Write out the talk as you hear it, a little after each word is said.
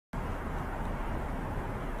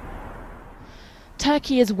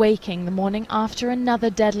Turkey is waking the morning after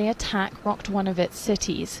another deadly attack rocked one of its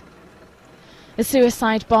cities. A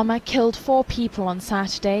suicide bomber killed 4 people on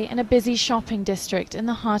Saturday in a busy shopping district in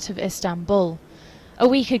the heart of Istanbul. A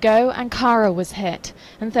week ago, Ankara was hit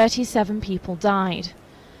and 37 people died.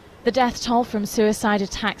 The death toll from suicide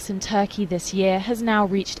attacks in Turkey this year has now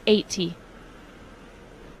reached 80.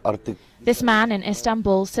 This man in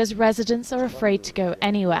Istanbul says residents are afraid to go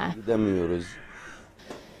anywhere.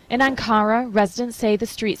 In Ankara, residents say the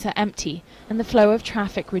streets are empty and the flow of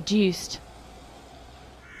traffic reduced.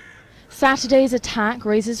 Saturday's attack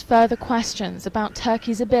raises further questions about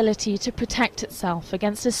Turkey's ability to protect itself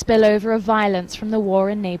against a spillover of violence from the war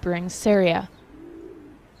in neighbouring Syria.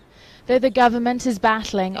 Though the government is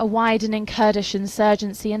battling a widening Kurdish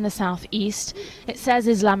insurgency in the southeast, it says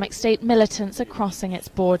Islamic State militants are crossing its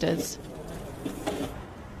borders.